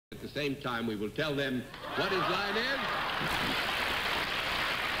same time, we will tell them what his line is.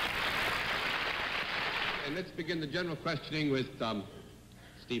 And let's begin the general questioning with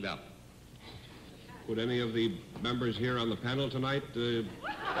Steve Allen. Would any of the members here on the panel tonight put this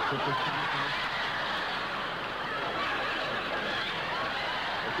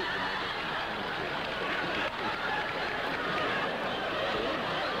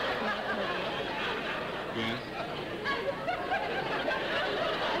Yes.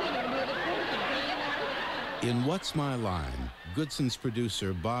 In What's My Line, Goodson's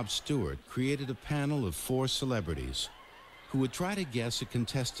producer Bob Stewart created a panel of 4 celebrities who would try to guess a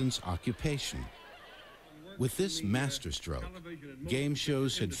contestant's occupation. With this masterstroke, game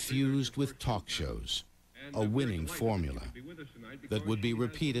shows had fused with talk shows, a winning formula that would be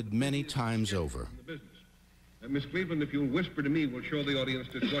repeated many times over. Miss Cleveland, if you'll whisper to me, we'll show the audience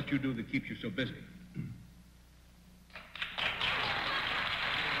just what you do that keeps you so busy.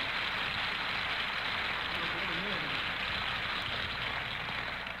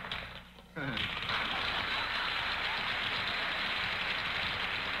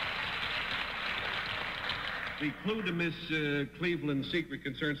 The clue to Miss Cleveland's secret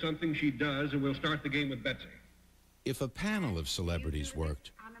concerns something she does, and we'll start the game with Betsy. If a panel of celebrities worked,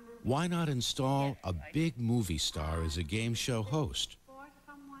 why not install a big movie star as a game show host?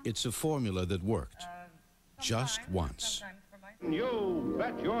 It's a formula that worked, just once. You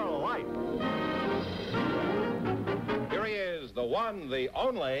bet your life. Here he is, the one, the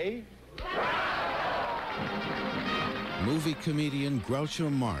only... Movie comedian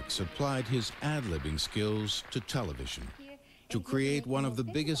Groucho Marx applied his ad-libbing skills to television to create one of the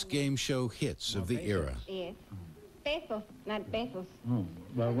biggest game show hits of the era. Yes. Pesos, not pesos. Oh,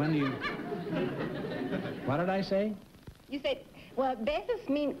 well, when do you... What did I say? You said, well, pesos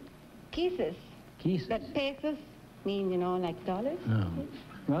mean kisses. Kisses? But pesos mean, you know, like dollars. Oh.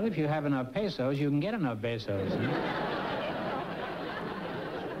 Well, if you have enough pesos, you can get enough pesos.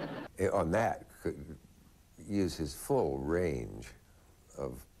 Huh? On that, could use his full range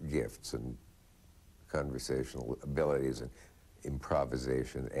of gifts and conversational abilities and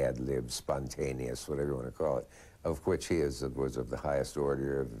improvisation, ad-lib, spontaneous, whatever you want to call it, of which he was of the highest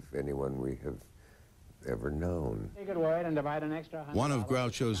order of anyone we have ever known. One of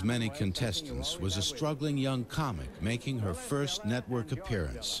Groucho's many contestants was a struggling young comic making her first network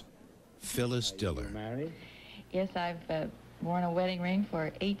appearance, Phyllis Diller. Yes, I've worn a wedding ring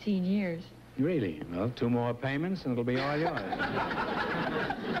for 18 years. Really? Well, 2 more payments and it'll be all yours.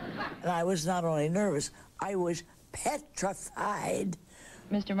 And I was not only nervous, I was petrified.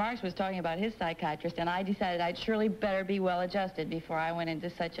 Mr. Marx was talking about his psychiatrist, and I decided I'd surely better be well adjusted before I went into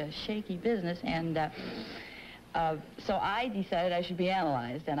such a shaky business, and so I decided I should be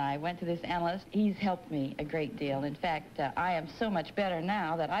analyzed, and I went to this analyst. He's helped me a great deal. In fact, I am so much better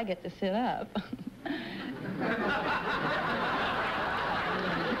now that I get to sit up.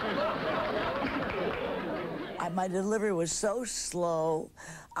 My delivery was so slow.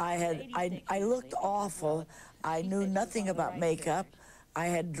 I looked awful. I knew nothing about makeup. I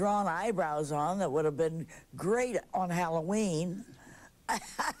had drawn eyebrows on that would have been great on Halloween.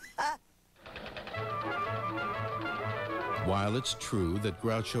 While it's true that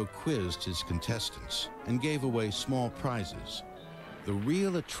Groucho quizzed his contestants and gave away small prizes, the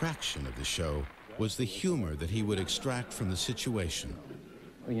real attraction of the show was the humor that he would extract from the situation.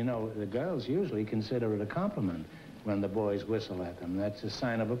 Well, you know, the girls usually consider it a compliment when the boys whistle at them. That's a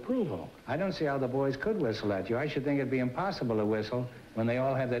sign of approval. I don't see how the boys could whistle at you. I should think it'd be impossible to whistle when they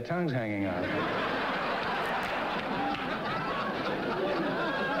all have their tongues hanging out.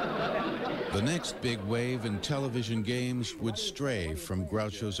 The next big wave in television games would stray from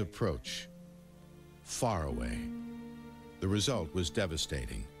Groucho's approach, far away. The result was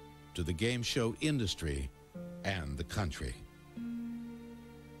devastating to the game show industry and the country.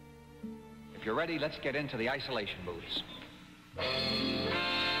 If you're ready, let's get into the isolation booths.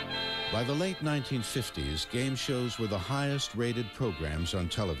 By the late 1950s, game shows were the highest-rated programs on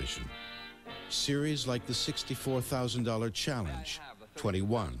television. Series like the $64,000 Challenge,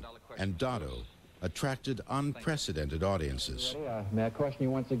 21, and Dotto attracted unprecedented audiences. May I caution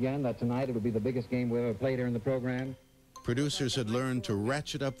you once again that tonight it will be the biggest game we ever played here in the program? Producers had learned to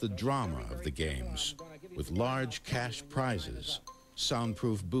ratchet up the drama of the games with large cash prizes,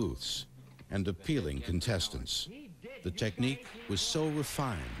 soundproof booths, and appealing contestants. The technique was so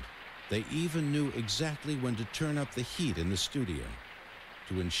refined, they even knew exactly when to turn up the heat in the studio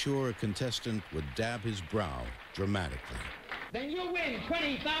to ensure a contestant would dab his brow dramatically. Then you win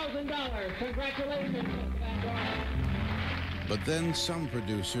 $20,000. Congratulations. But then some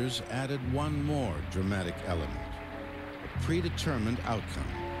producers added one more dramatic element, a predetermined outcome.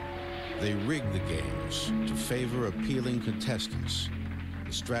 They rigged the games to favor appealing contestants.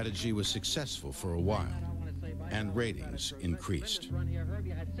 The strategy was successful for a while, and ratings increased.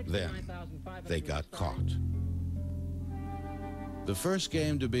 Then, they got caught. The first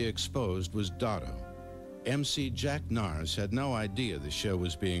game to be exposed was Dotto. MC Jack Nars had no idea the show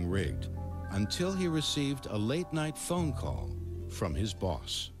was being rigged until he received a late-night phone call from his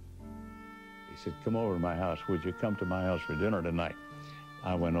boss. He said, "Come over to my house. Would you come to my house for dinner tonight?"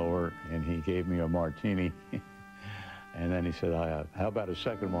 I went over, and he gave me a martini. And then he said, "How about a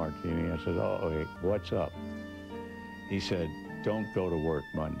second martini?" I said, "Oh, okay, what's up?" He said, "Don't go to work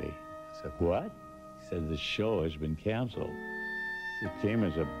Monday." I said, "What?" He said, "The show has been canceled." It came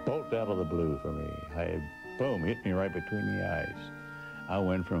as a bolt out of the blue for me. Boom, hit me right between the eyes. I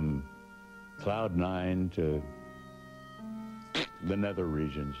went from cloud 9 to the nether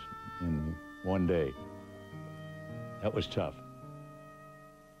regions in one day. That was tough.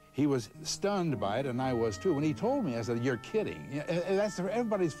 He was stunned by it, and I was too. When he told me, I said, "You're kidding." That's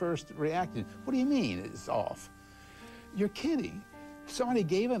everybody's first reaction. What do you mean it's off? You're kidding. Somebody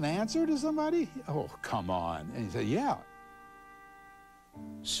gave an answer to somebody? Oh, come on. And he said, "Yeah."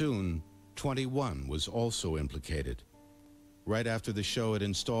 Soon, 21 was also implicated. Right after the show had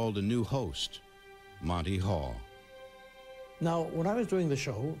installed a new host, Monty Hall. Now, when I was doing the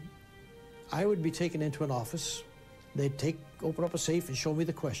show, I would be taken into an office. They'd open up a safe and show me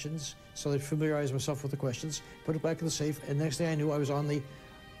the questions, so I'd familiarize myself with the questions, put it back in the safe, and next thing I knew, I was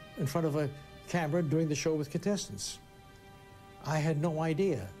in front of a camera doing the show with contestants. I had no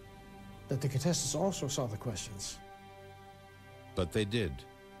idea that the contestants also saw the questions. But they did.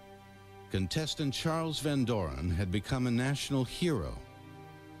 Contestant Charles Van Doren had become a national hero.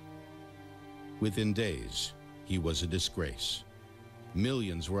 Within days, he was a disgrace.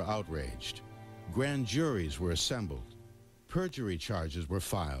 Millions were outraged. Grand juries were assembled. Perjury charges were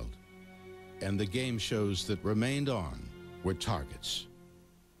filed. And the game shows that remained on were targets.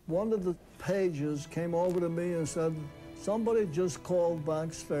 One of the pages came over to me and said, somebody just called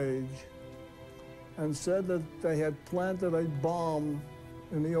backstage and said that they had planted a bomb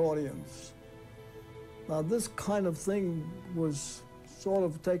in the audience. Now, this kind of thing was sort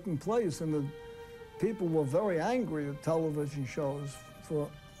of taking place, and the people were very angry at television shows for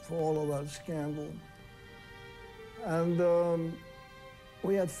all of that scandal. And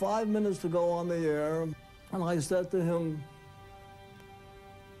we had 5 minutes to go on the air, and I said to him,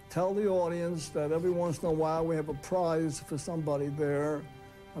 tell the audience that every once in a while we have a prize for somebody there.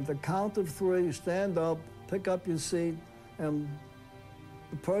 At the count of 3, stand up, pick up your seat, and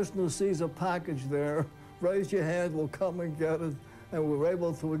the person who sees a package there, raise your hand, we'll come and get it. And we were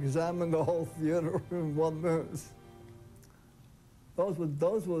able to examine the whole theater in 1 minute.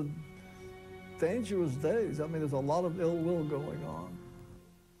 Those were dangerous days. I mean, there's a lot of ill will going on.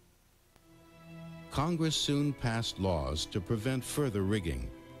 Congress soon passed laws to prevent further rigging,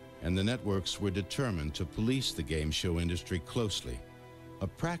 and the networks were determined to police the game show industry closely, a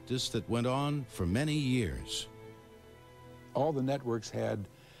practice that went on for many years. All the networks had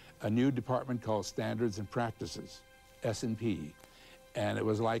a new department called Standards and Practices, S&P. And it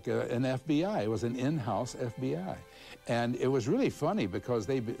was like an FBI. It was an in-house FBI. And it was really funny because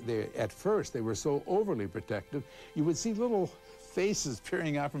at first they were so overly protective. You would see little faces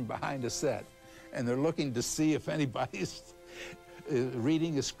peering out from behind a set, and they're looking to see if anybody's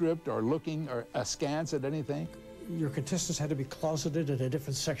reading a script or looking or askance at anything. Your contestants had to be closeted in a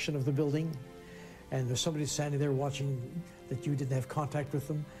different section of the building, and there's somebody standing there watching that you didn't have contact with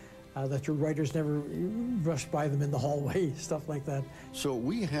them. That your writers never rushed by them in the hallway, stuff like that. So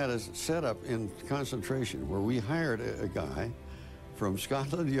we had a setup in concentration where we hired a guy from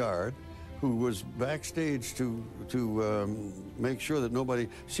Scotland Yard who was backstage to make sure that nobody,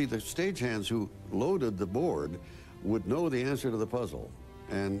 see, the stagehands who loaded the board would know the answer to the puzzle.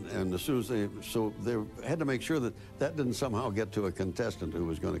 And as soon as they had to make sure that that didn't somehow get to a contestant who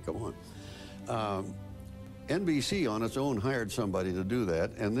was going to come on. NBC on its own hired somebody to do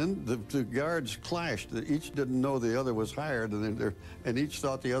that, and then the guards clashed. Each didn't know the other was hired, and each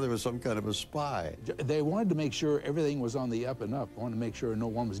thought the other was some kind of a spy. They wanted to make sure everything was on the up and up. Wanted to make sure no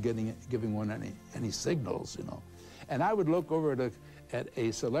one was giving one any signals, you know. And I would look over at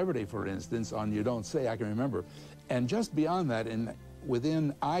a celebrity, for instance, on You Don't Say, I can remember, and just beyond that,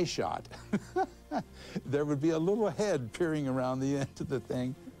 within eye shot, there would be a little head peering around the end of the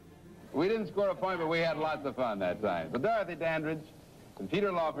thing. We didn't score a point, but we had lots of fun that time. So Dorothy Dandridge and Peter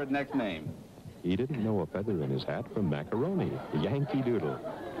Lawford, next name. He didn't know a feather in his hat from macaroni. Yankee Doodle.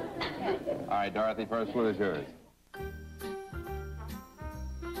 All right, Dorothy, first clue is yours.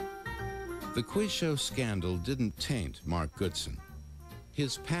 The quiz show scandal didn't taint Mark Goodson.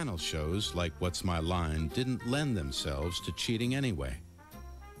 His panel shows, like What's My Line, didn't lend themselves to cheating anyway.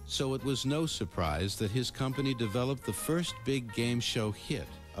 So it was no surprise that his company developed the first big game show hit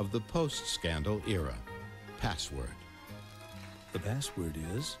of the post-scandal era, Password. The password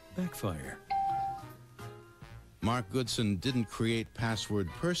is backfire. Mark Goodson didn't create Password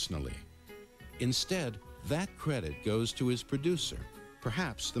personally. Instead, that credit goes to his producer,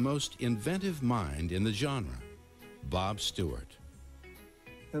 perhaps the most inventive mind in the genre, Bob Stewart.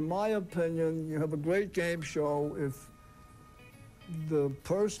 In my opinion, you have a great game show if the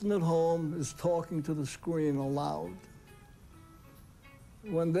person at home is talking to the screen aloud.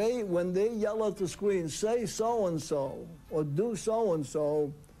 When they yell at the screen, say so-and-so, or do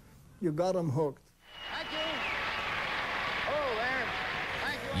so-and-so, you got them hooked.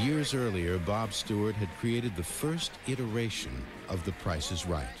 Years earlier, Bob Stewart had created the first iteration of The Price is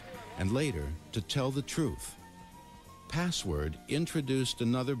Right, and later, To Tell the Truth. Password introduced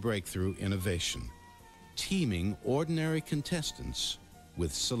another breakthrough innovation, teaming ordinary contestants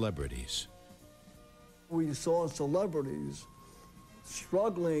with celebrities. We saw celebrities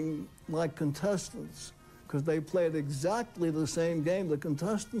struggling like contestants because they played exactly the same game the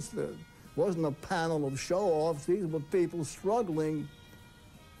contestants did. It wasn't a panel of show-offs. These were people struggling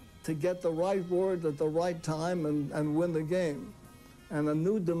to get the right word at the right time and win the game. And a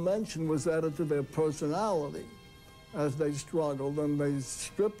new dimension was added to their personality as they struggled, and they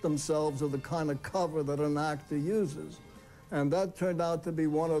stripped themselves of the kind of cover that an actor uses. And that turned out to be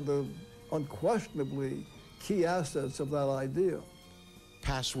one of the unquestionably key assets of that idea.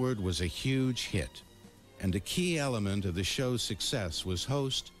 Password was a huge hit, and a key element of the show's success was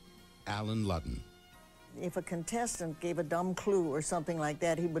host Alan Ludden. If a contestant gave a dumb clue or something like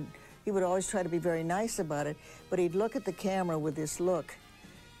that, he would always try to be very nice about it, but he'd look at the camera with this look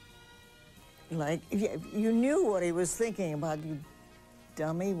like, you knew what he was thinking about. You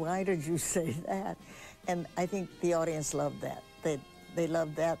dummy, why did you say that? And I think the audience loved that. They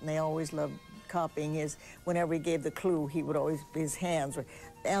loved that, and they always loved copying his. Whenever he gave the clue, he would always,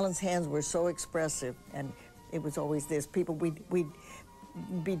 Alan's hands were so expressive, and it was always this. People, we'd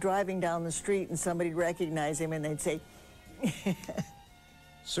be driving down the street, and somebody'd recognize him, and they'd say,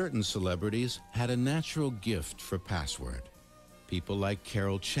 Certain celebrities had a natural gift for Password. People like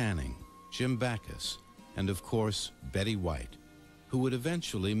Carol Channing, Jim Backus, and of course, Betty White, who would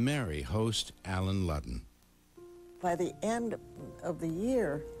eventually marry host Alan Ludden. By the end of the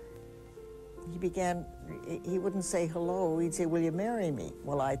year, he wouldn't say hello, he'd say, will you marry me?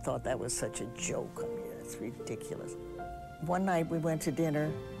 Well, I thought that was such a joke. I mean, it's ridiculous. One night we went to dinner,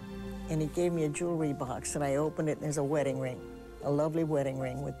 and he gave me a jewelry box, and I opened it, and there's a wedding ring, a lovely wedding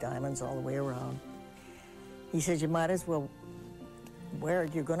ring with diamonds all the way around. He says, you might as well wear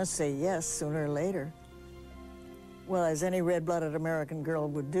it. You're going to say yes sooner or later. Well, as any red-blooded American girl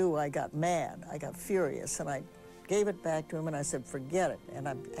would do, I got mad. I got furious, and I gave it back to him, and I said, forget it,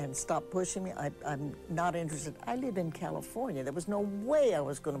 and stop pushing me. I'm not interested. I live in California. There was no way I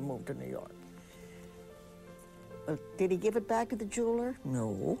was going to move to New York. Did he give it back to the jeweler?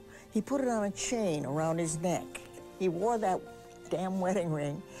 No. He put it on a chain around his neck. He wore that damn wedding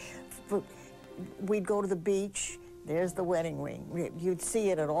ring. We'd go to the beach. There's the wedding ring. You'd see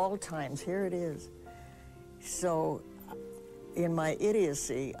it at all times. Here it is. So, in my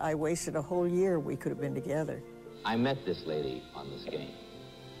idiocy, I wasted a whole year we could have been together. I met this lady on this game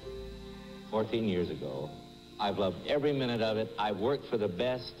 14 years ago. I've loved every minute of it. I've worked for the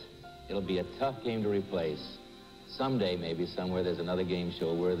best. It'll be a tough game to replace. Someday, maybe somewhere, there's another game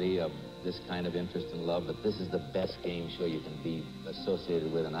show worthy of this kind of interest and love, but this is the best game show you can be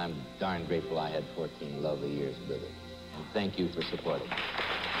associated with, and I'm darn grateful I had 14 lovely years with it. And thank you for supporting me.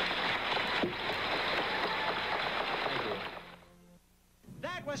 Thank you.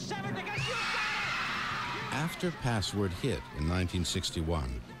 That was 7 to get you. After Password hit in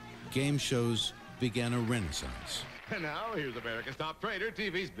 1961, game shows began a renaissance. And now, here's America's top trader,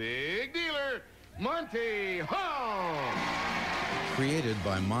 TV's big dealer, Monty Hall. Created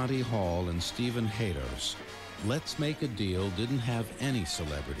by Monty Hall and Stephen Haydos, Let's Make a Deal didn't have any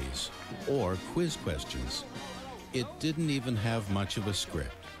celebrities or quiz questions. It didn't even have much of a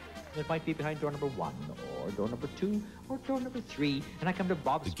script. It might be behind door number 1, or door number 2, or door number 3, and I come to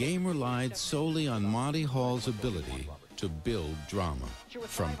Bob. The game relied solely on Monty Hall's ability to build drama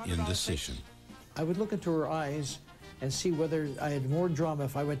from indecision. I would look into her eyes and see whether I had more drama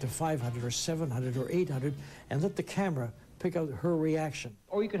if I went to 500 or 700 or 800, and let the camera pick out her reaction.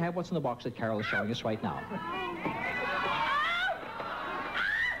 Or you can have what's in the box that Carol is showing us right now.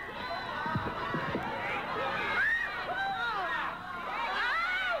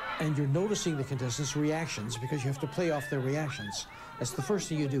 and you're noticing the contestants' reactions because you have to play off their reactions. That's the first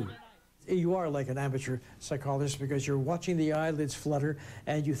thing you do. You are like an amateur psychologist because you're watching the eyelids flutter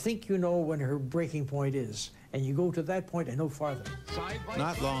and you think you know when her breaking point is. And you go to that point and no farther.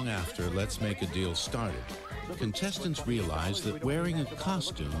 Not long after Let's Make a Deal started, contestants realized that wearing a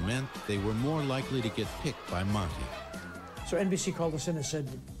costume meant they were more likely to get picked by Monty. So NBC called us in and said,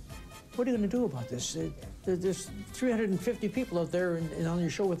 what are you going to do about this? There's 350 people out there and on your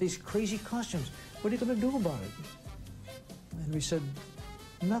show with these crazy costumes. What are you going to do about it? And we said,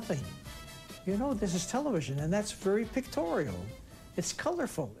 nothing. You know, this is television, and that's very pictorial. It's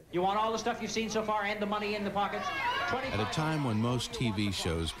colorful. You want all the stuff you've seen so far and the money in the pockets? At a time when most TV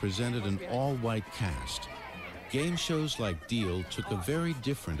shows presented an all-white cast, game shows like Deal took a very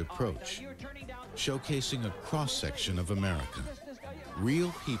different approach, showcasing a cross-section of America,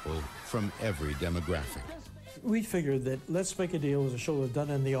 real people from every demographic. We figured that Let's Make a Deal was a show that done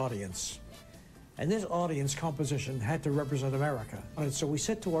in the audience. And this audience composition had to represent America. And so we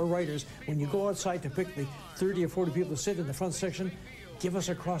said to our writers, when you go outside to pick the 30 or 40 people to sit in the front section, give us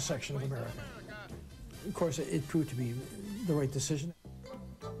a cross-section of America. Of course, it proved to be the right decision.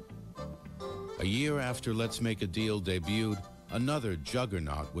 A year after Let's Make a Deal debuted, another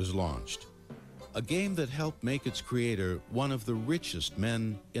juggernaut was launched. A game that helped make its creator one of the richest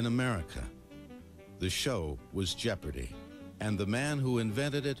men in America. The show was Jeopardy, and the man who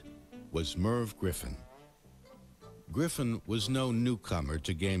invented it was Merv Griffin. Griffin was no newcomer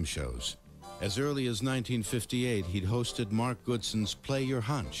to game shows. As early as 1958, he'd hosted Mark Goodson's Play Your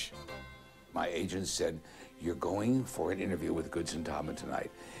Hunch. My agent said, you're going for an interview with Goodson Todman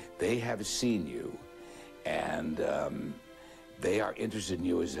tonight. They have seen you, and they are interested in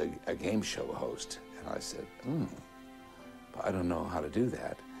you as a game show host. And I said, but I don't know how to do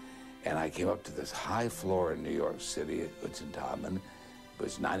that. And I came up to this high floor in New York City at Goodson Todman. It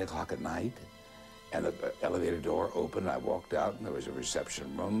was 9 o'clock at night, and the elevator door opened, and I walked out, and there was a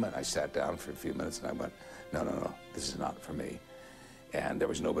reception room, and I sat down for a few minutes, and I went, no, this is not for me. And there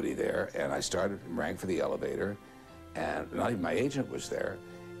was nobody there, and I started and rang for the elevator, and not even my agent was there,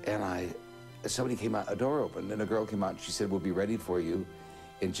 and somebody came out, a door opened, and a girl came out, and she said, we'll be ready for you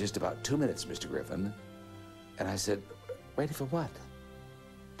in just about 2 minutes, Mr. Griffin. And I said, ready for what?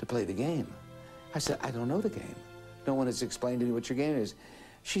 To play the game. I said, I don't know the game. No one has explained to me what your game is.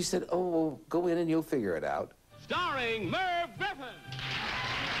 She said, oh, well, go in and you'll figure it out. Starring Merv Griffin.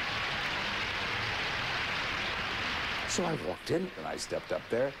 So I walked in and I stepped up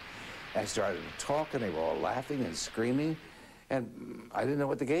there and I started to talk and they were all laughing and screaming and I didn't know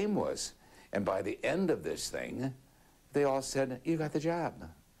what the game was. And by the end of this thing, they all said, you got the job.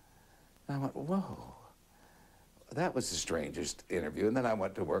 And I went, whoa. That was the strangest interview, and then I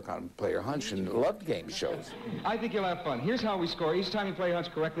went to work on Player Hunch and loved game shows. I think you'll have fun. Here's how we score. Each time you play Hunch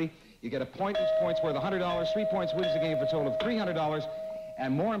correctly, you get a point. Each point's worth $100. 3 points wins the game for a total of $300.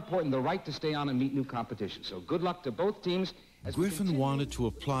 And more important, the right to stay on and meet new competition. So good luck to both teams. Griffin wanted to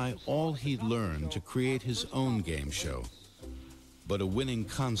apply all he'd learned to create his own game show, but a winning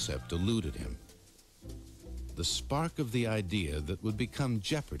concept eluded him. The spark of the idea that would become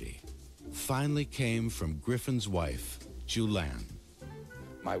Jeopardy finally came from Griffin's wife, Julan.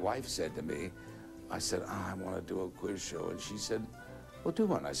 My wife said to me, I said, I want to do a quiz show. And she said, well, do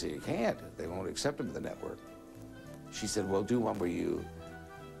one. I said, you can't. They won't accept them to the network. She said, well, do one where you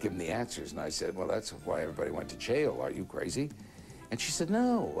give them the answers. And I said, well, that's why everybody went to jail. Are you crazy? And she said,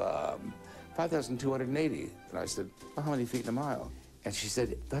 no, 5,280. And I said, well, how many feet in a mile? And she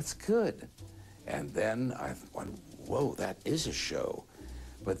said, that's good. And then I went, whoa, that is a show.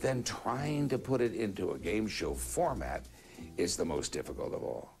 But then trying to put it into a game show format is the most difficult of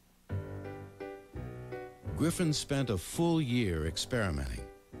all. Griffin spent a full year experimenting,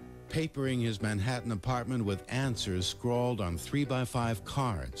 papering his Manhattan apartment with answers scrawled on 3x5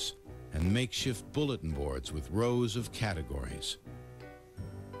 cards and makeshift bulletin boards with rows of categories.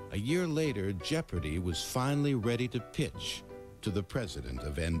 A year later, Jeopardy was finally ready to pitch to the president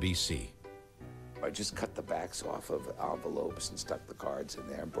of NBC. I just cut the backs off of envelopes and stuck the cards in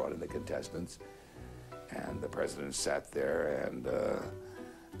there and brought in the contestants. And the president sat there and the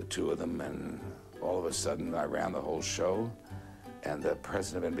two of them, and all of a sudden I ran the whole show. And the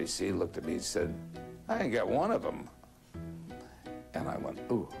president of NBC looked at me and said, I didn't get one of them. And I went,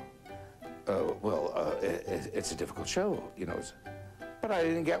 ooh, well, it's a difficult show, you know. But I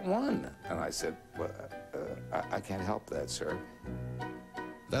didn't get one. And I said, well, I can't help that, sir.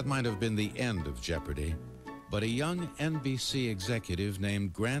 That might have been the end of Jeopardy, but a young NBC executive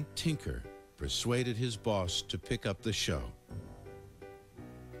named Grant Tinker persuaded his boss to pick up the show.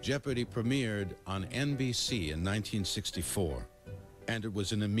 Jeopardy premiered on NBC in 1964, and it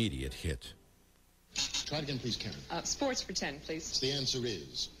was an immediate hit. Try it again, please, Karen. Sports for 10, please. The answer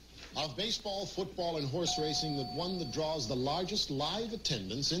is, of baseball, football, and horse racing, the one that draws the largest live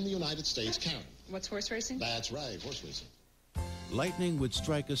attendance in the United States, Karen. What's horse racing? That's right, horse racing. Lightning would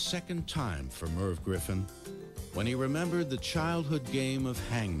strike a second time for Merv Griffin when he remembered the childhood game of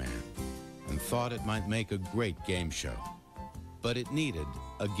hangman and thought it might make a great game show. But it needed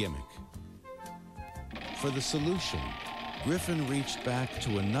a gimmick. For the solution, Griffin reached back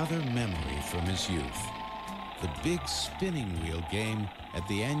to another memory from his youth, the big spinning wheel game at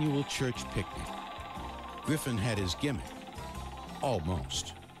the annual church picnic. Griffin had his gimmick,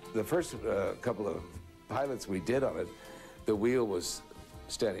 almost. The first couple of pilots we did on it, the wheel was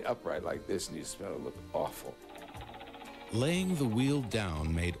standing upright like this, and you smelled it looked awful. Laying the wheel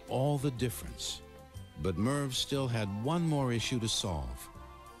down made all the difference, but Merv still had one more issue to solve.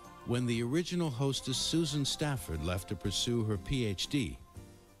 When the original hostess Susan Stafford left to pursue her PhD,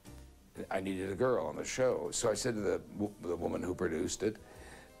 I needed a girl on the show, so I said to the woman who produced it,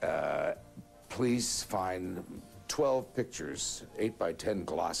 please find 12 pictures, 8 by 10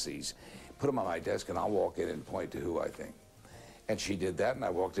 glossies, put them on my desk, and I'll walk in and point to who I think. And she did that, and I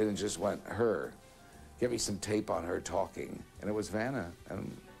walked in and just went, her. Get me some tape on her talking. And it was Vanna,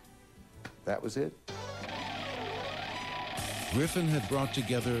 and that was it. Griffin had brought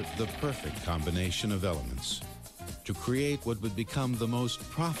together the perfect combination of elements to create what would become the most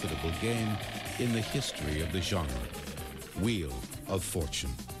profitable game in the history of the genre, Wheel of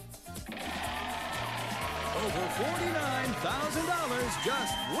Fortune. Over $49,000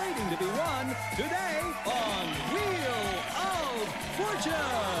 just waiting to be won today on Wheel of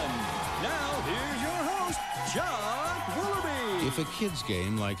Fortune. Now, here's your host, Chuck Willoughby. If a kid's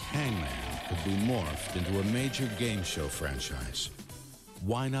game like Hangman could be morphed into a major game show franchise,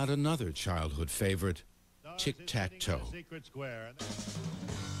 why not another childhood favorite, Tic-Tac-Toe?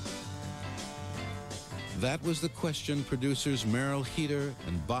 That was the question producers Merrill Heater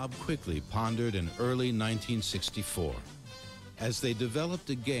and Bob Quigley pondered in early 1964 as they developed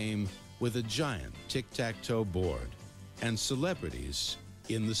a game with a giant tic-tac-toe board and celebrities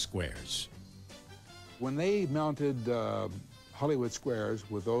in the squares. When they mounted Hollywood Squares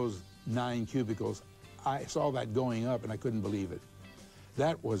with those 9 cubicles, I saw that going up and I couldn't believe it.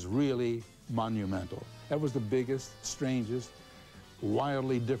 That was really monumental. That was the biggest, strangest,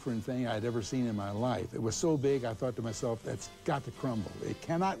 wildly different thing I'd ever seen in my life. It was so big, I thought to myself, that's got to crumble. It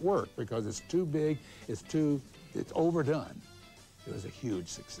cannot work because it's too big, it's overdone. It was a huge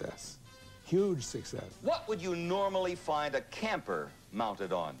success. Huge success. What would you normally find a camper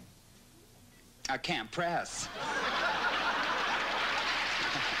mounted on? A camp press.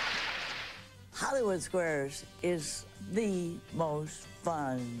 Hollywood Squares is the most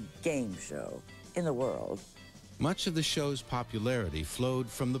fun game show in the world. Much of the show's popularity flowed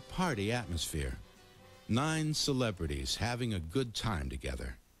from the party atmosphere. 9 celebrities having a good time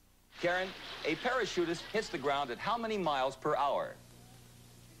together. Karen, a parachutist hits the ground at how many miles per hour?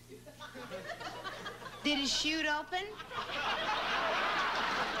 Did his chute open?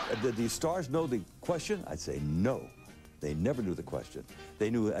 Did the stars know the question? I'd say no. They never knew the question. They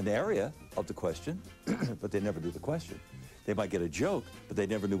knew an area of the question, but they never knew the question. They might get a joke, but they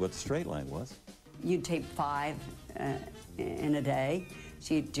never knew what the straight line was. You'd tape 5 in a day.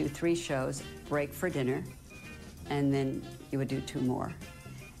 So you'd do 3 shows, break for dinner, and then you would do 2 more.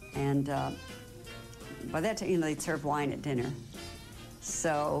 And by that time, they'd serve wine at dinner.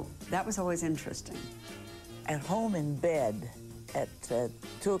 So that was always interesting. At home in bed at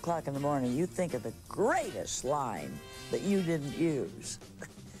 2 o'clock in the morning, you think of the greatest line that you didn't use.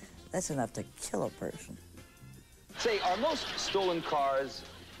 That's enough to kill a person. Say, are most stolen cars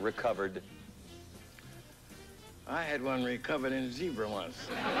recovered? I had one recovered in a zebra once.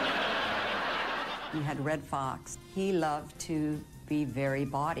 You had Red Fox. He loved to be very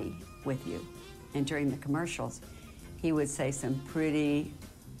bawdy with you. And during the commercials, he would say some pretty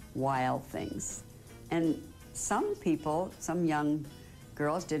wild things. And some people, some young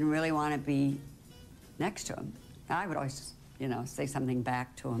girls, didn't really want to be next to him. I would always, say something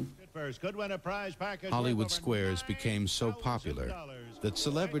back to him. Hollywood Squares became so popular that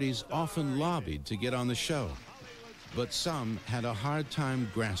celebrities often lobbied to get on the show. But some had a hard time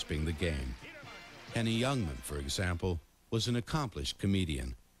grasping the game. Henny Youngman, for example, was an accomplished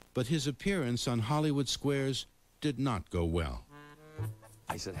comedian, but his appearance on Hollywood Squares did not go well.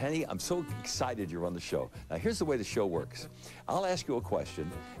 I said, Henny, I'm so excited you're on the show. Now, here's the way the show works. I'll ask you a question,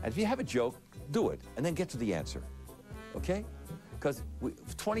 and if you have a joke, do it, and then get to the answer, okay? Because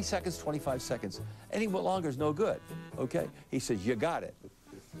 20 seconds, 25 seconds, any longer is no good, okay? He said, you got it.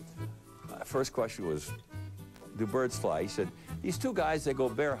 First question was, do birds fly? He said, these two guys, they go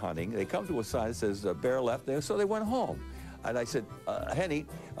bear hunting. They come to a sign that says bear left, so they went home. And I said, Henny,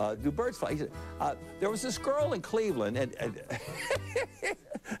 do birds fly? He said, there was this girl in Cleveland,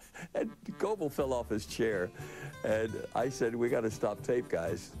 and Goebel fell off his chair. And I said, we got to stop tape,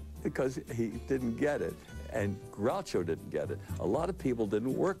 guys, because he didn't get it. And Groucho didn't get it. A lot of people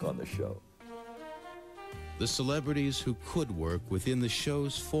didn't work on the show. The celebrities who could work within the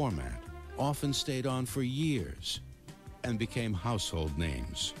show's format often stayed on for years and became household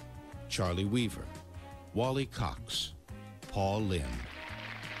names. Charlie Weaver, Wally Cox, Paul Lynde.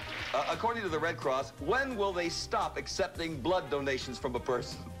 According to the Red Cross, when will they stop accepting blood donations from a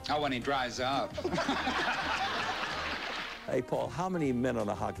person? Oh, when he dries up. Hey, Paul, how many men on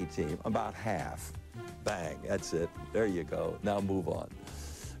a hockey team? About half. Bang, that's it. There you go. Now move on.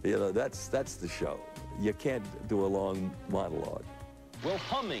 You know, that's the show. You can't do a long monologue. Will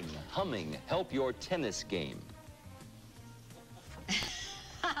humming help your tennis game?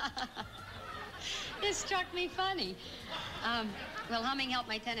 This struck me funny. Will humming help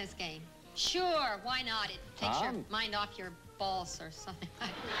my tennis game? Sure, why not? It takes your mind off your balls or something.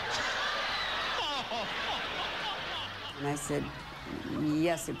 And I said,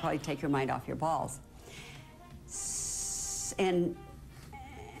 yes, it'd probably take your mind off your balls. And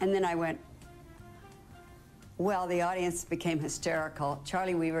then I went, well, the audience became hysterical.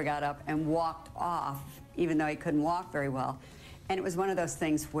 Charlie Weaver got up and walked off, even though he couldn't walk very well. And it was one of those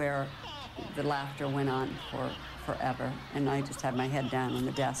things where the laughter went on for forever, and I just had my head down on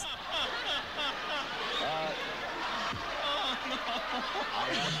the desk.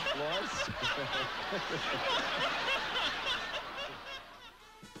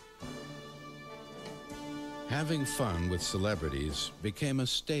 Having fun with celebrities became a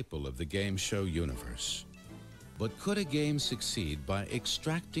staple of the game show universe. But could a game succeed by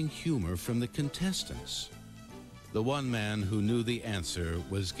extracting humor from the contestants? The one man who knew the answer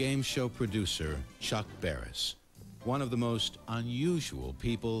was game show producer Chuck Barris, one of the most unusual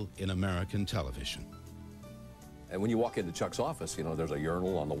people in American television. And when you walk into Chuck's office, you know, there's a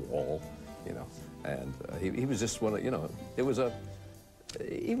urinal on the wall, you know, and he was just one of, you know, he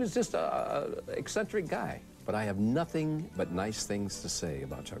was just a eccentric guy. But I have nothing but nice things to say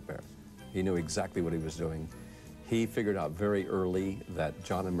about Chuck Barris. He knew exactly what he was doing. He figured out very early that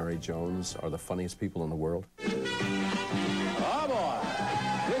John and Mary Jones are the funniest people in the world. Oh, boy.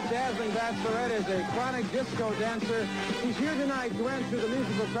 This dazzling bachelorette is a chronic disco dancer. She's here tonight to answer the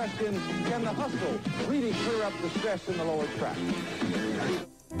musical question, can the hustle really clear up the stress in the lower tract?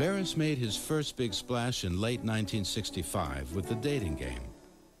 Barris made his first big splash in late 1965 with The Dating Game.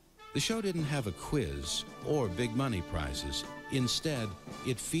 The show didn't have a quiz or big money prizes. Instead,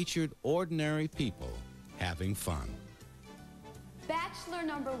 it featured ordinary people having fun. Bachelor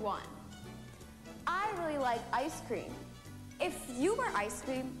number 1. I really like ice cream. If you were ice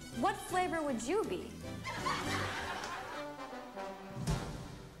cream, what flavor would you be?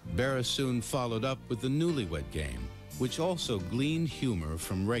 Barris soon followed up with the Newlywed Game, which also gleaned humor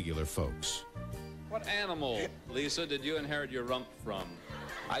from regular folks. What animal, Lisa, did you inherit your rump from?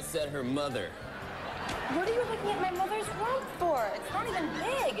 I said her mother. What are you looking at my mother's rump for? It's not even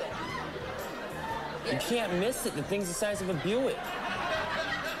big. You can't miss it. The thing's the size of a Buick.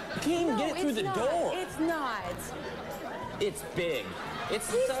 You can't even get it through the door. It's not. It's big. It's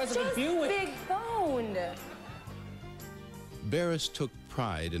the size of a Buick. Big boned. Barris took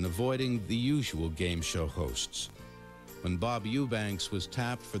pride in avoiding the usual game show hosts. When Bob Eubanks was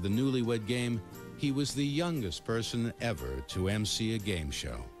tapped for the Newlywed Game, he was the youngest person ever to MC a game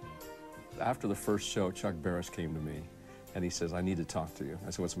show. After the first show, Chuck Barris came to me, and he says, I need to talk to you.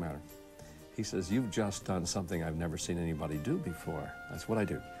 I said, what's the matter? He says, you've just done something I've never seen anybody do before. That's what I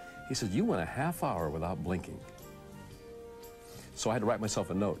do. He said, you went a half hour without blinking. So I had to write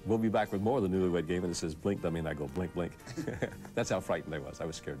myself a note. We'll be back with more of the Newlywed Game, and it says, blink, I mean, I go, blink, blink. That's how frightened I was. I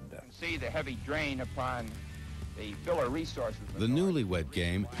was scared to death. See the heavy drain upon the filler resources. The Newlywed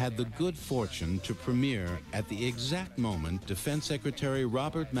Game had the good fortune to premiere at the exact moment Defense Secretary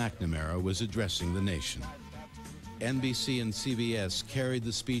Robert McNamara was addressing the nation. NBC and CBS carried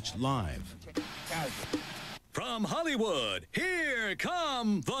the speech live. From Hollywood, here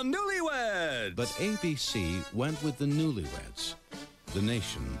come the Newlyweds! But ABC went with the Newlyweds. The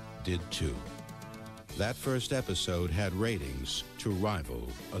nation did too. That first episode had ratings to rival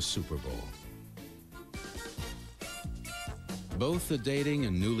a Super Bowl. Both the dating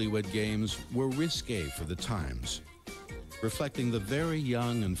and Newlywed Games were risque for the times, reflecting the very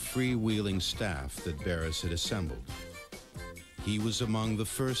young and freewheeling staff that Barris had assembled. He was among the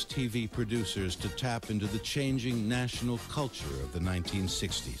first TV producers to tap into the changing national culture of the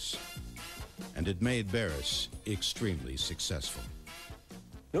 1960s. and it made Barris extremely successful.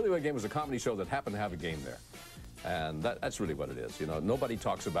 Newlywed Game was a comedy show that happened to have a game there. And that's really what it is. You know, nobody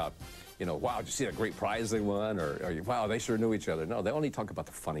talks about, you know, wow, did you see that great prize they won? Or wow, they sure knew each other. No, they only talk about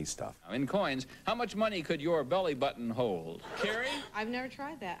the funny stuff. In coins, how much money could your belly button hold? Carrie? I've never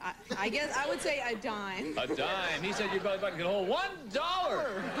tried that. I guess I would say a dime. A dime. He said your belly button could hold $1.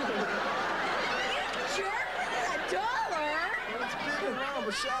 Sure? $1? It's big and round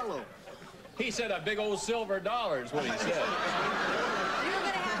but shallow. He said a big old silver dollar is what he said. You're going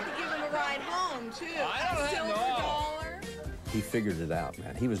to have to give him a ride home, too. I don't have no. He figured it out,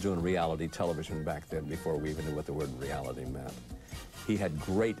 man. He was doing reality television back then before we even knew what the word reality meant. He had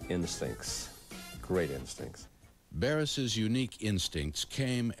great instincts, great instincts. Barris's unique instincts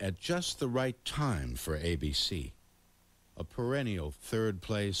came at just the right time for ABC. A perennial third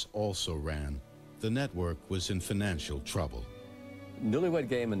place also ran. The network was in financial trouble. Newlywed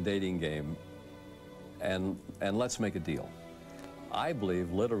Game and Dating Game and Let's Make a Deal, I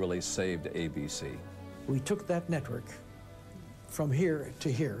believe, literally saved ABC. We took that network from here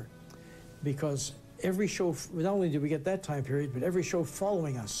to here because every show, not only did we get that time period, but every show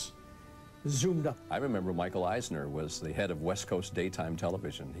following us zoomed up. I remember Michael Eisner was the head of West Coast daytime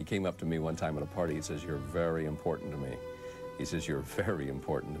television. He came up to me one time at a party. He says, "You're very important to me." He says, "You're very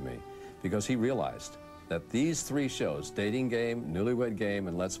important to me," because he realized that these three shows, Dating Game, Newlywed Game,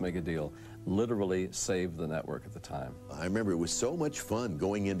 and Let's Make a Deal, literally saved the network at the time. I remember it was so much fun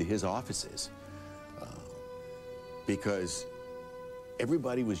going into his offices because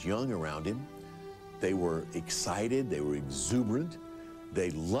everybody was young around him. They were excited, they were exuberant,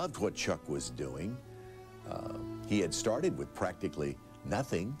 they loved what Chuck was doing. He had started with practically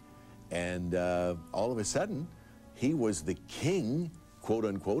nothing, and all of a sudden, he was the king, quote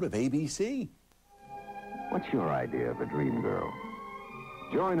unquote, of ABC. What's your idea of a dream girl?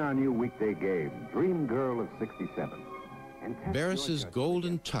 Join our new weekday game, Dream Girl of 67. Barris's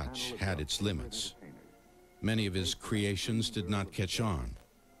golden touch had its limits. Many of his creations did not catch on.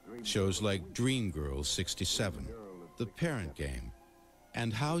 Shows like Dream Girl 67, The Parent Game,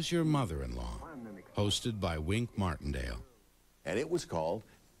 and How's Your Mother-in-Law, hosted by Wink Martindale. And it was called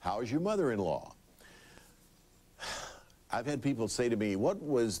How's Your Mother-in-Law? I've had people say to me, what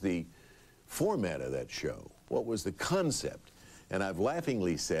was the format of that show? What was the concept? And I've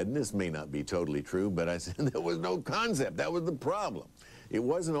laughingly said, and this may not be totally true, but I said there was no concept. That was the problem. It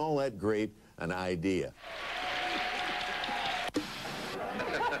wasn't all that great an idea.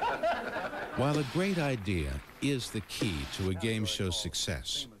 While a great idea is the key to a game show's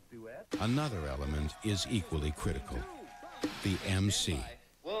success, another element is equally critical: the MC.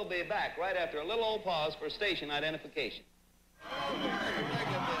 We'll be back right after a little old pause for station identification.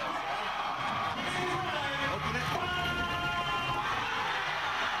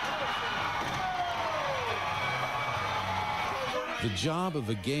 The job of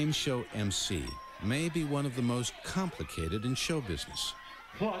a game show MC may be one of the most complicated in show business.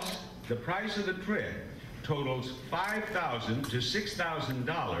 Plus, the price of the trip totals $5,000 to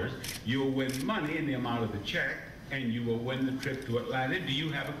 $6,000. You'll win money in the amount of the check, and you will win the trip to Atlanta. Do you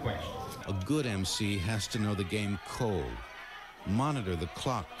have a question? A good MC has to know the game cold, monitor the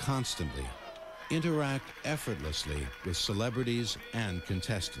clock constantly, interact effortlessly with celebrities and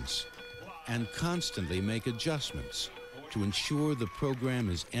contestants, and constantly make adjustments to ensure the program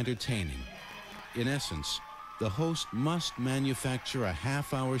is entertaining. In essence, the host must manufacture a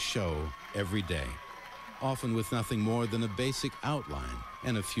half-hour show every day, often with nothing more than a basic outline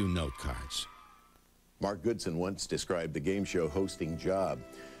and a few note cards. Mark Goodson once described the game show hosting job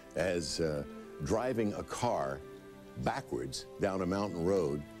as driving a car backwards down a mountain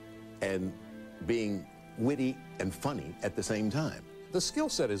road and being witty and funny at the same time. The skill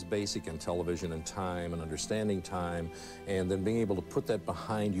set is basic in television and time and understanding time, and then being able to put that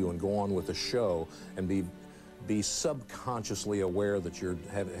behind you and go on with the show and be subconsciously aware that you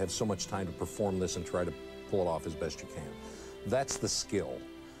have so much time to perform this and try to pull it off as best you can. That's the skill.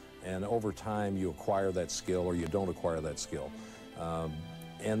 And over time, you acquire that skill or you don't acquire that skill.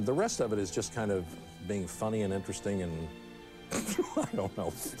 And the rest of it is just kind of being funny and interesting and, I don't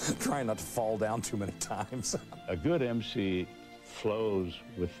know, trying not to fall down too many times. A good MC flows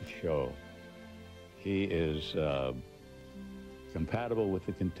with the show. He is compatible with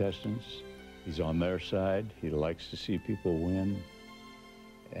the contestants. He's on their side. He likes to see people win.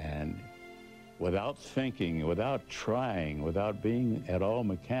 And without thinking, without trying, without being at all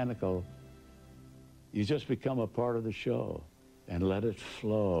mechanical, you just become a part of the show and let it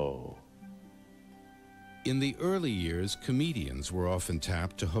flow. In the early years, comedians were often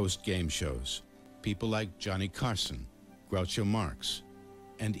tapped to host game shows. People like Johnny Carson, Groucho Marx,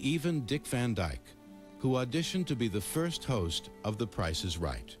 and even Dick Van Dyke, who auditioned to be the first host of The Price is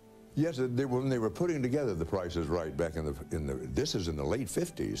Right. Yes, when they were putting together The Price is Right back this is in the late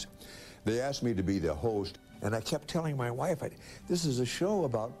 50s, they asked me to be the host, and I kept telling my wife, this is a show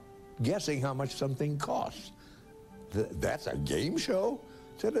about guessing how much something costs. That's a game show?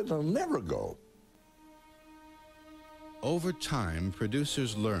 Said it'll never go. Over time,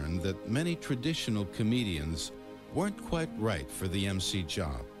 producers learned that many traditional comedians weren't quite right for the MC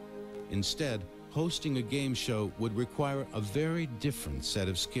job. Instead, hosting a game show would require a very different set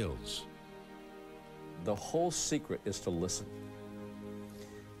of skills. The whole secret is to listen.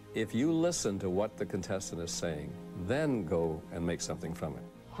 If you listen to what the contestant is saying, then go and make something from it.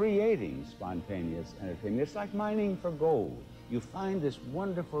 Creating spontaneous entertainment, it's like mining for gold. You find this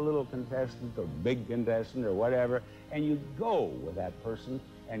wonderful little contestant or big contestant or whatever, and you go with that person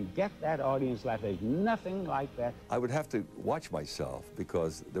and get that audience laugh. There's nothing like that. I would have to watch myself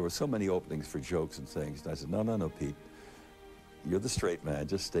because there were so many openings for jokes and things. And I said, no, no, no, Pete. You're the straight man.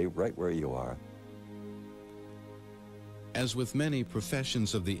 Just stay right where you are. As with many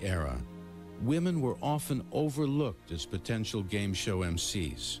professions of the era, women were often overlooked as potential game show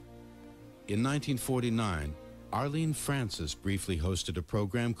MCs. In 1949, Arlene Francis briefly hosted a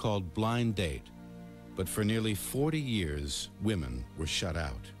program called Blind Date, but for nearly 40 years, women were shut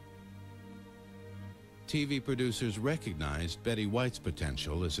out. TV producers recognized Betty White's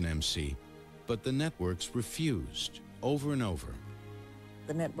potential as an MC, but the networks refused over and over.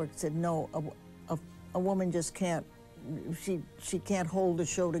 The network said, no, a woman just can't, she can't hold a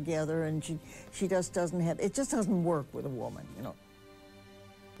show together, and she just doesn't have, it just doesn't work with a woman, you know.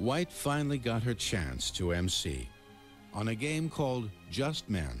 White finally got her chance to MC on a game called Just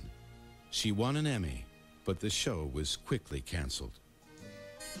Men. She won an Emmy, but the show was quickly canceled.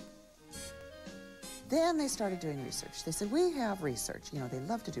 Then they started doing research. They said, we have research. You know, they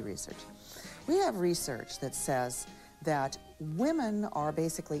love to do research. We have research that says that women are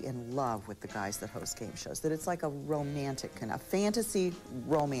basically in love with the guys that host game shows, that it's like a romantic, a fantasy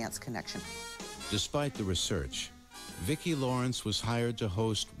romance connection. Despite the research, Vicki Lawrence was hired to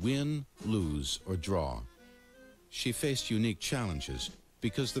host Win, Lose, or Draw. She faced unique challenges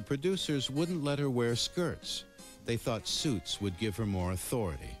because the producers wouldn't let her wear skirts. They thought suits would give her more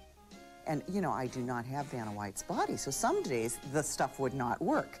authority. And, you know, I do not have Vanna White's body, so some days the stuff would not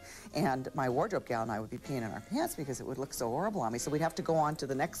work. And my wardrobe gal and I would be peeing in our pants because it would look so horrible on me. So we'd have to go on to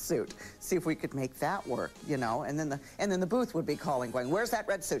the next suit, see if we could make that work, you know. And then the booth would be calling, going, where's that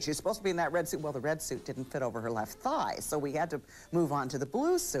red suit? She's supposed to be in that red suit. Well, the red suit didn't fit over her left thigh, so we had to move on to the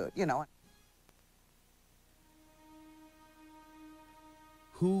blue suit, you know.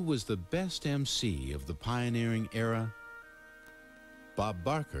 Who was the best MC of the pioneering era? Bob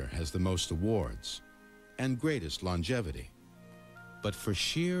Barker has the most awards and greatest longevity. But for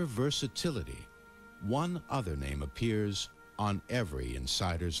sheer versatility, one other name appears on every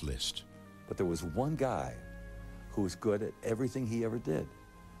insider's list. But there was one guy who was good at everything he ever did.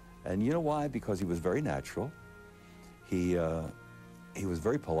 And you know why? Because he was very natural. He was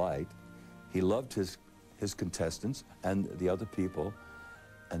very polite. He loved his contestants and the other people.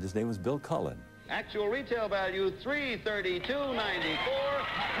 And his name was Bill Cullen. Actual retail value, $332.94. Mr.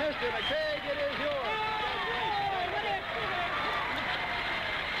 McCaig, it is yours.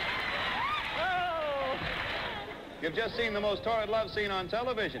 Oh! You've just seen the most torrid love scene on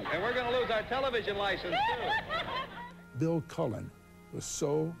television, and we're going to lose our television license, too. Bill Cullen was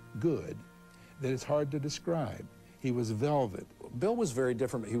so good that it's hard to describe. He was velvet. Bill was very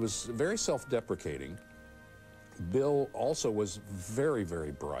different. He was very self-deprecating. Bill also was very,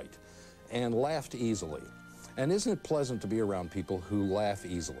 very bright and laughed easily. And isn't it pleasant to be around people who laugh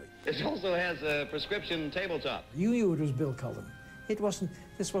easily? This also has a prescription tabletop. You knew it was Bill Cullen.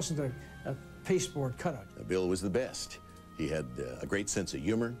 This wasn't a pasteboard cutout. Bill was the best. He had a great sense of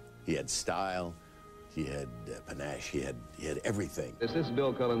humor. He had style. He had panache. He had everything. This is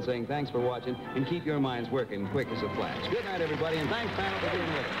Bill Cullen saying thanks for watching, and keep your minds working quick as a flash. Good night, everybody, and thanks, panel, for being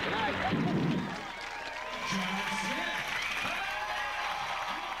with us. Good night.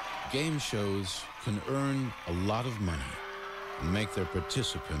 Game shows can earn a lot of money and make their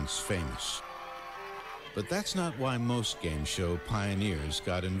participants famous. But that's not why most game show pioneers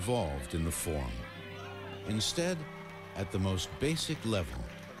got involved in the form. Instead, at the most basic level,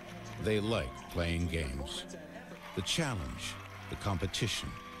 they liked playing games. The challenge, the competition,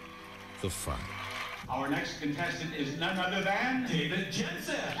 the fun. Our next contestant is none other than David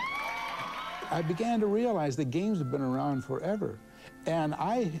Jensen. I began to realize that games have been around forever, and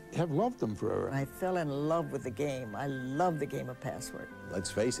I have loved them forever. I fell in love with the game. I love the game of Password. Let's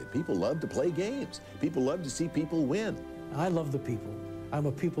face it, people love to play games. People love to see people win. I love the people. I'm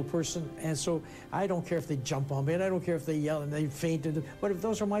a people person, and so I don't care if they jump on me, and I don't care if they yell and they faint, but if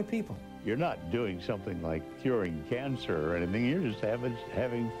those are my people. You're not doing something like curing cancer or anything. You're just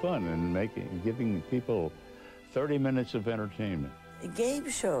having fun and giving people 30 minutes of entertainment. Game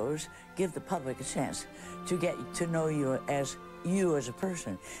shows give the public a chance to get to know you as a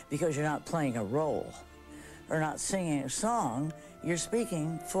person, because you're not playing a role or not singing a song. You're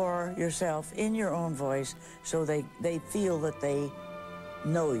speaking for yourself in your own voice, so they feel that they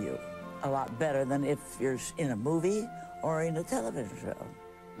know you a lot better than if you're in a movie or in a television show.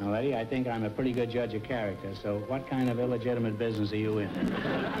 Now, Eddie, I think I'm a pretty good judge of character, so what kind of illegitimate business are you in?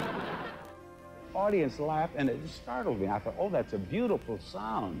 Audience laughed, and it startled me. I thought, oh, that's a beautiful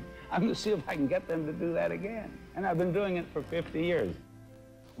sound. I'm going to see if I can get them to do that again. And I've been doing it for 50 years.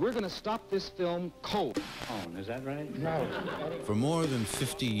 We're going to stop this film cold. Oh, is that right? No. For more than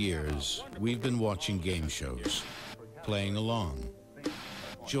 50 years, we've been watching game shows, playing along,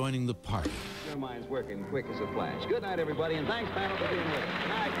 joining the party. Your mind's working quick as a flash. Good night, everybody, and thanks, panel, for being with us.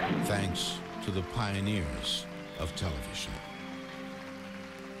 Night. Thanks to the pioneers of television.